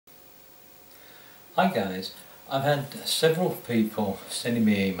Hi guys, I've had several people sending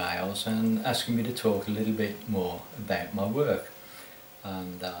me emails and asking me to talk a little bit more about my work,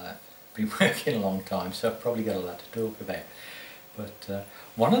 and I've been working a long time, so I've probably got a lot to talk about. But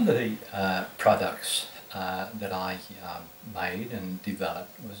one of the products that I made and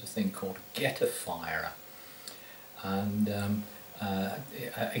developed was a thing called a getter firer. And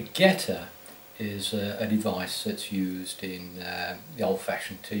a getter is a device that's used in the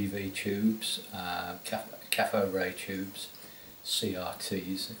old-fashioned TV tubes, cathode ray tubes,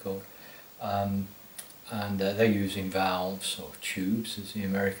 CRTs they're called, and they're using valves or tubes as the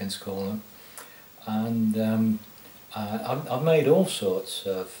Americans call them. And I've made all sorts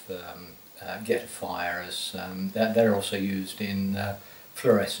of getter firers that they're also used in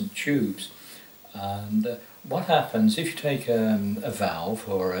fluorescent tubes. And what happens if you take a valve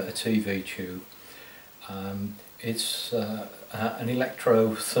or a TV tube, it's an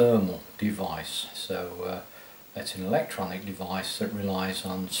electrothermal device, so it's an electronic device that relies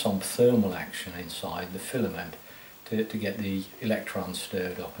on some thermal action inside the filament to get the electrons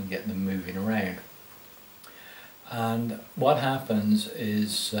stirred up and get them moving around. And what happens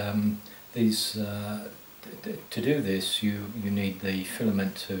is to do this you need the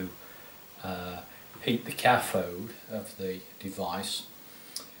filament to heat the cathode of the device,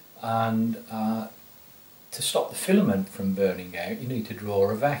 and to stop the filament from burning out you need to draw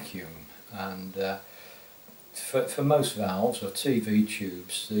a vacuum. And for most valves or TV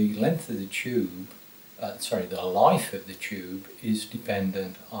tubes, the length of the tube, the life of the tube is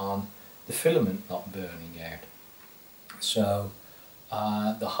dependent on the filament not burning out. So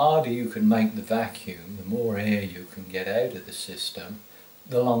the harder you can make the vacuum, the more air you can get out of the system,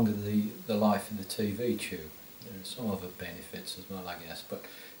 the longer the life of the TV tube. There are some other benefits as well, I guess, but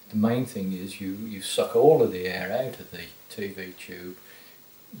the main thing is you suck all of the air out of the TV tube,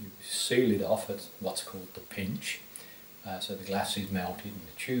 you seal it off at what's called the pinch, so the glass is melted and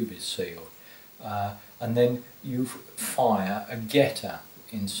the tube is sealed, and then you fire a getter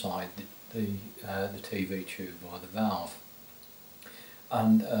inside the TV tube or the valve.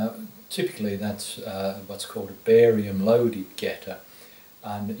 And typically that's what's called a barium loaded getter,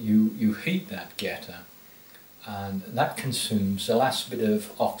 and you heat that getter, and that consumes the last bit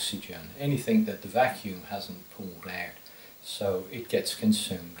of oxygen, anything that the vacuum hasn't pulled out, so it gets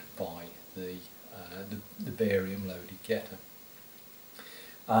consumed by the barium loaded getter.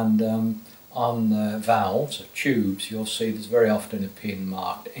 And on valves or tubes you'll see there's very often a pin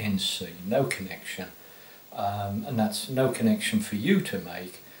marked NC, no connection, and that's no connection for you to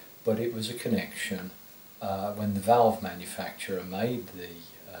make, but it was a connection when the valve manufacturer made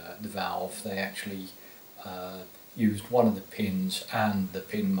the valve. They actually used one of the pins and the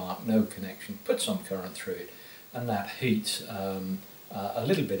pin marked no connection, put some current through it, and that heats a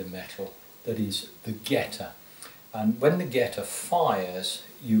little bit of metal that is the getter. And when the getter fires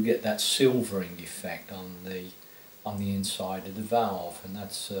you get that silvering effect on the inside of the valve, and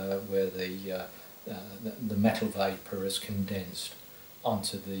that's where the metal vapour is condensed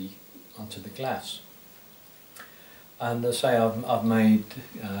onto the glass. And as I say, I've made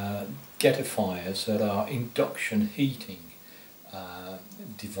getter fires that are induction heating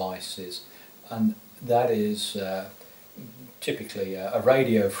devices, and that is typically a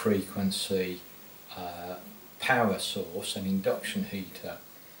radio frequency power source, an induction heater.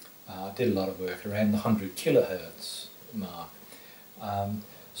 I did a lot of work around the 100 kilohertz mark.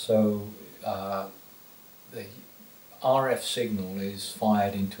 So the RF signal is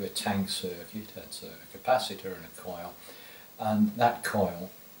fired into a tank circuit. That's a capacitor and a coil, and that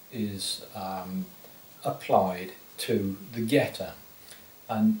coil is applied to the getter.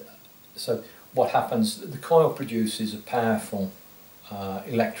 And so what happens, the coil produces a powerful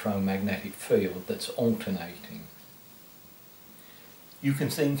electromagnetic field that's alternating. You can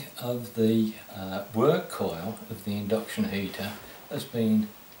think of the work coil of the induction heater as being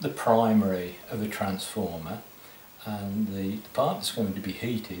the primary of a transformer, and the part that's going to be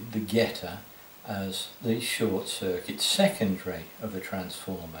heated, the getter, as the short circuit secondary of a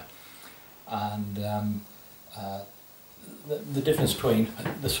transformer. And the difference between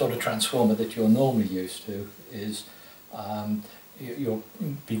the sort of transformer that you're normally used to is you'll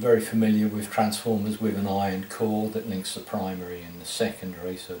be very familiar with transformers with an iron core that links the primary and the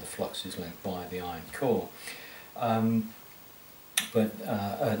secondary, so the flux is linked by the iron core. But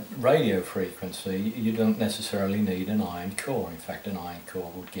at radio frequency you don't necessarily need an iron core. In fact, an iron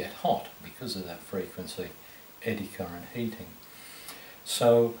core would get hot because of that frequency, eddy current heating.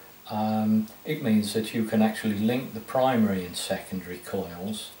 So it means that you can actually link the primary and secondary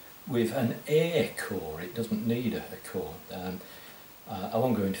coils with an air core. It doesn't need a core. I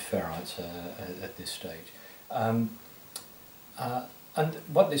won't go into ferrites at this stage. And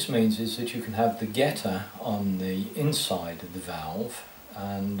what this means is that you can have the getter on the inside of the valve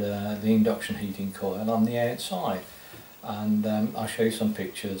and the induction heating coil on the outside. And I'll show you some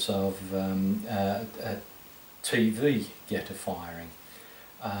pictures of a TV getter firing.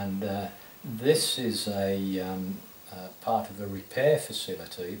 And this is a part of a repair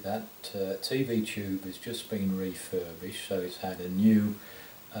facility. That TV tube has just been refurbished, so it's had a new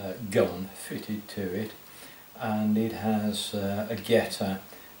gun fitted to it, and it has a getter.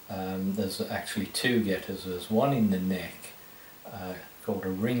 There's actually two getters. There's one in the neck called a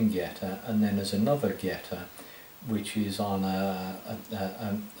ring getter, and then there's another getter which is on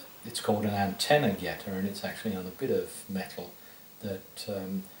it's called an antenna getter, and it's actually on a bit of metal that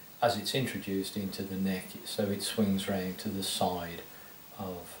as it's introduced into the neck, so it swings round to the side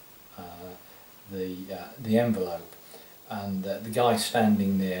of the envelope, and the guy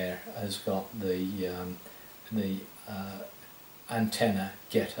standing there has got the antenna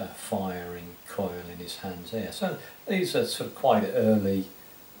getter firing coil in his hands there. So these are sort of quite early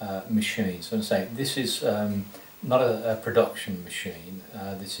machines. So I say this is not a production machine.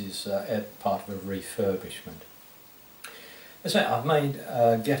 This is part of a refurbishment. As I say, I've made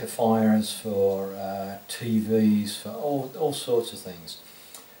getter firers for TVs, for all sorts of things.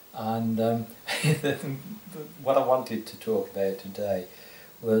 And what I wanted to talk about today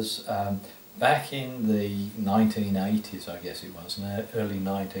was back in the 1980s, I guess it was, in the early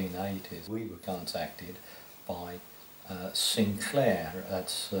 1980s, we were contacted by Sinclair.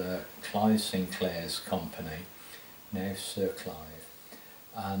 That's Clive Sinclair's company, now Sir Clive,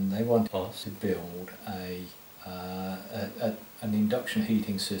 and they wanted us to build an induction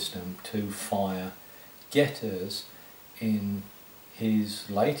heating system to fire getters in his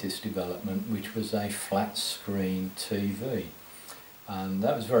latest development, which was a flat screen TV. And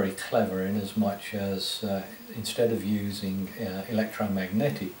that was very clever in as much as instead of using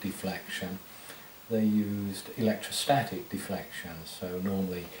electromagnetic deflection, they used electrostatic deflection. So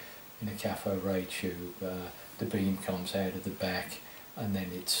normally in a cathode ray tube, the beam comes out of the back, and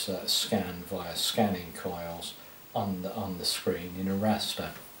then it's scanned via scanning coils on the screen in a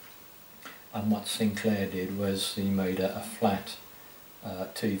raster. And what Sinclair did was he made a flat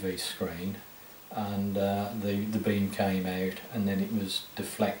TV screen, and the beam came out, and then it was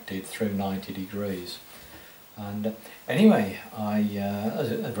deflected through 90 degrees. And anyway, I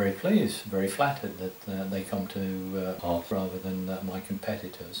was very pleased, very flattered that they come to us rather than my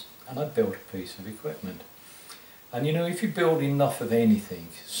competitors, and I built a piece of equipment. And you know, if you build enough of anything,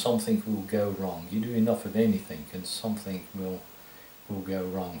 something will go wrong. You do enough of anything and something will go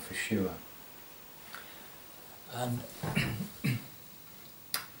wrong for sure. And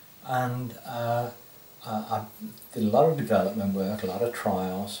I did a lot of development work, a lot of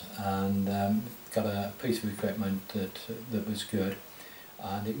trials, and got a piece of equipment that was good,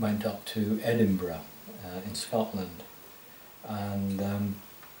 and it went up to Edinburgh in Scotland. And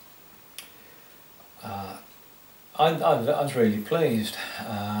I was really pleased,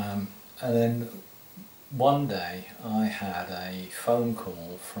 and then one day I had a phone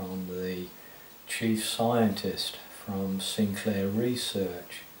call from the chief scientist from Sinclair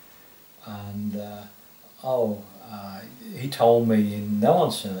Research, and he told me in no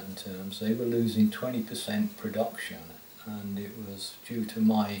uncertain terms they were losing 20% production, and it was due to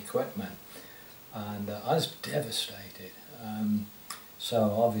my equipment, and I was devastated.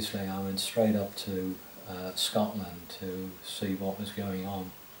 So obviously I went straight up to Scotland to see what was going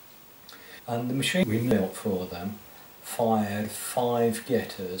on, and the machine we built for them fired 5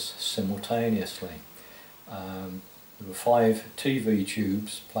 getters simultaneously. There were 5 TV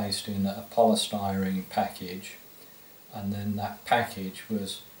tubes placed in a polystyrene package, and then that package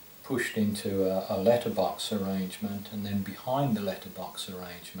was pushed into a letterbox arrangement, and then behind the letterbox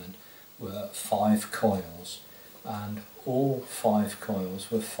arrangement were 5 coils, and all 5 coils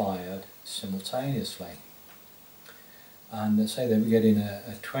were fired simultaneously. And they say they were getting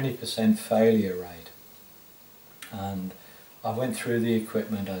a 20% failure rate. And I went through the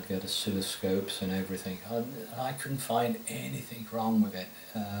equipment, I'd get oscilloscopes and everything, and I couldn't find anything wrong with it.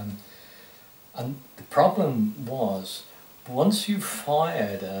 And the problem was, once you've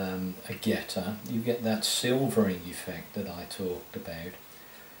fired a getter, you get that silvering effect that I talked about.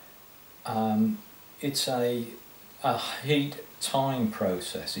 It's a heat time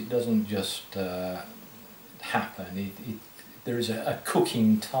process. It doesn't just happen. There is a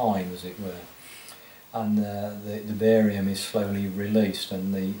cooking time, as it were, and the barium is slowly released,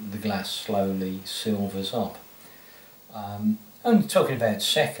 and the glass slowly silvers up. I'm talking about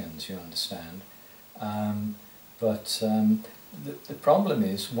seconds, you understand, but the problem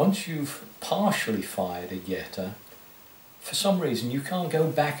is, once you've partially fired a getter, for some reason you can't go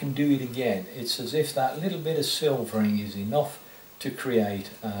back and do it again. It's as if that little bit of silvering is enough to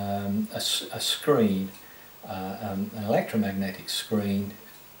create a screen, an electromagnetic screen.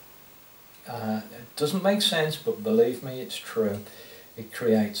 It doesn't make sense, but believe me, it's true. It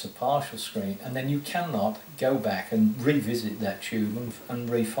creates a partial screen, and then you cannot go back and revisit that tube and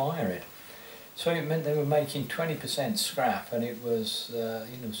refire it. So it meant they were making 20% scrap, and it was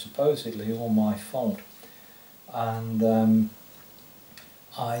supposedly all my fault. And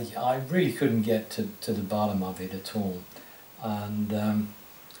I really couldn't get to the bottom of it at all. And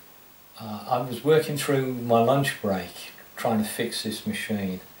I was working through my lunch break trying to fix this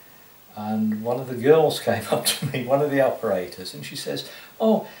machine, and one of the girls came up to me, one of the operators, and she says,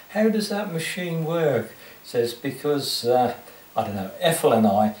 "Oh, how does that machine work?" Says, because I don't know, Ethel and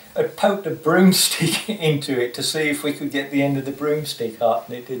I had poked a broomstick into it to see if we could get the end of the broomstick hot,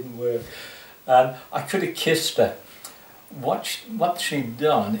 and it didn't work. I could have kissed her. What she'd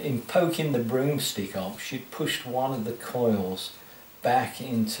done in poking the broomstick up, she'd pushed one of the coils back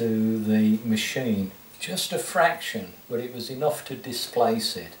into the machine, just a fraction, but it was enough to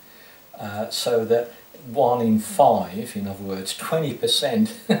displace it, so that 1 in 5, in other words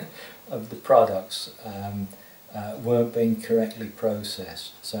 20% of the products weren't being correctly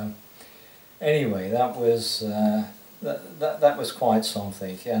processed. So anyway, that was that was quite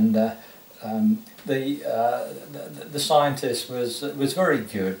something. And the scientist was very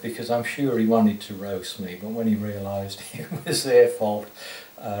good, because I'm sure he wanted to roast me, but when he realised it was their fault,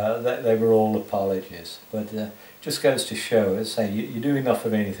 they were all apologies. But just goes to show us, say, you do enough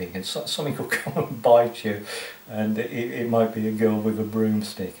of anything and something will come and bite you, and it might be a girl with a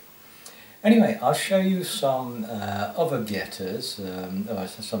broomstick. Anyway, I'll show you some other getters,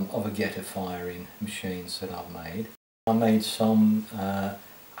 some other getter firing machines that I've made. I made some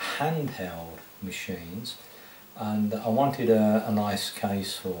handheld machines, and I wanted a nice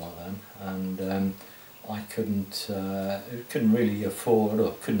case for them, and I couldn't really afford,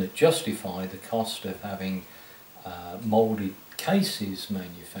 or couldn't justify the cost of having moulded cases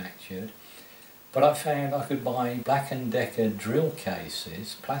manufactured. But I found I could buy Black & Decker drill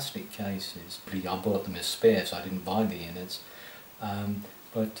cases, plastic cases. I bought them as spares, I didn't buy the innards.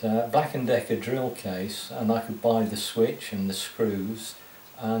 But Black & Decker drill case, and I could buy the switch and the screws,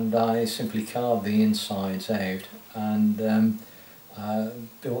 and I simply carved the insides out and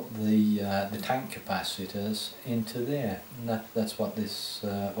built the tank capacitors into there. And that's what this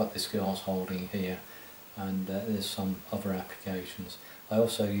girl's holding here, and there's some other applications. I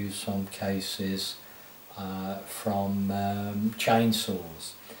also use some cases from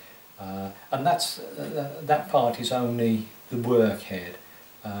chainsaws, and that part is only the workhead.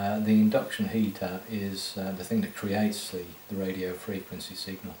 The induction heater is the thing that creates the radio frequency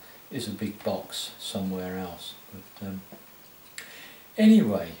signal, is a big box somewhere else. But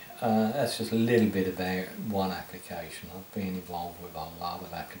anyway, that's just a little bit about one application. I've been involved with a lot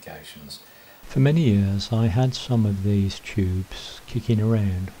of applications. For many years I had some of these tubes kicking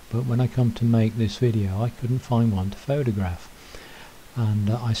around, but when I come to make this video I couldn't find one to photograph, and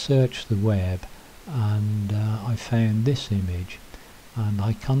I searched the web and I found this image, and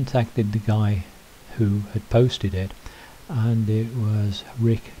I contacted the guy who had posted it, and it was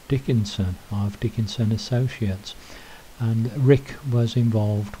Rick Dickinson of Dickinson Associates, and Rick was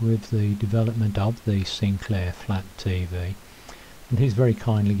involved with the development of the Sinclair flat TV. And he's very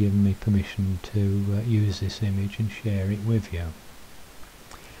kindly given me permission to use this image and share it with you.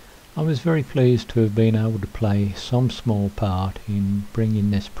 I was very pleased to have been able to play some small part in bringing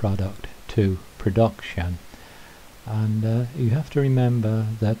this product to production. And you have to remember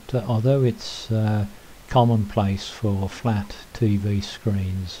that although it's commonplace for flat TV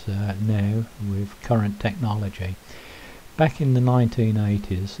screens now with current technology, back in the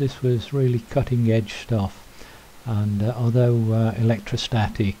 1980s this was really cutting edge stuff. And although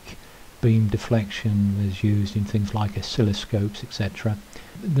electrostatic beam deflection was used in things like oscilloscopes, etc.,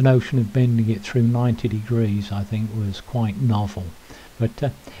 the notion of bending it through 90 degrees I think was quite novel.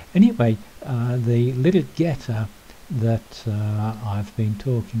 But anyway, the little getter that I've been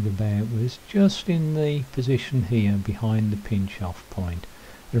talking about was just in the position here behind the pinch-off point.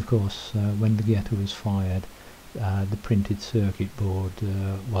 And of course, when the getter was fired, the printed circuit board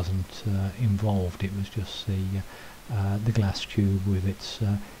wasn't involved. It was just the glass tube with its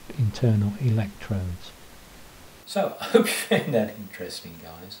internal electrodes. So I hope you found that interesting,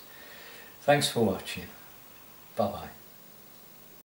 guys. Thanks for watching. Bye bye.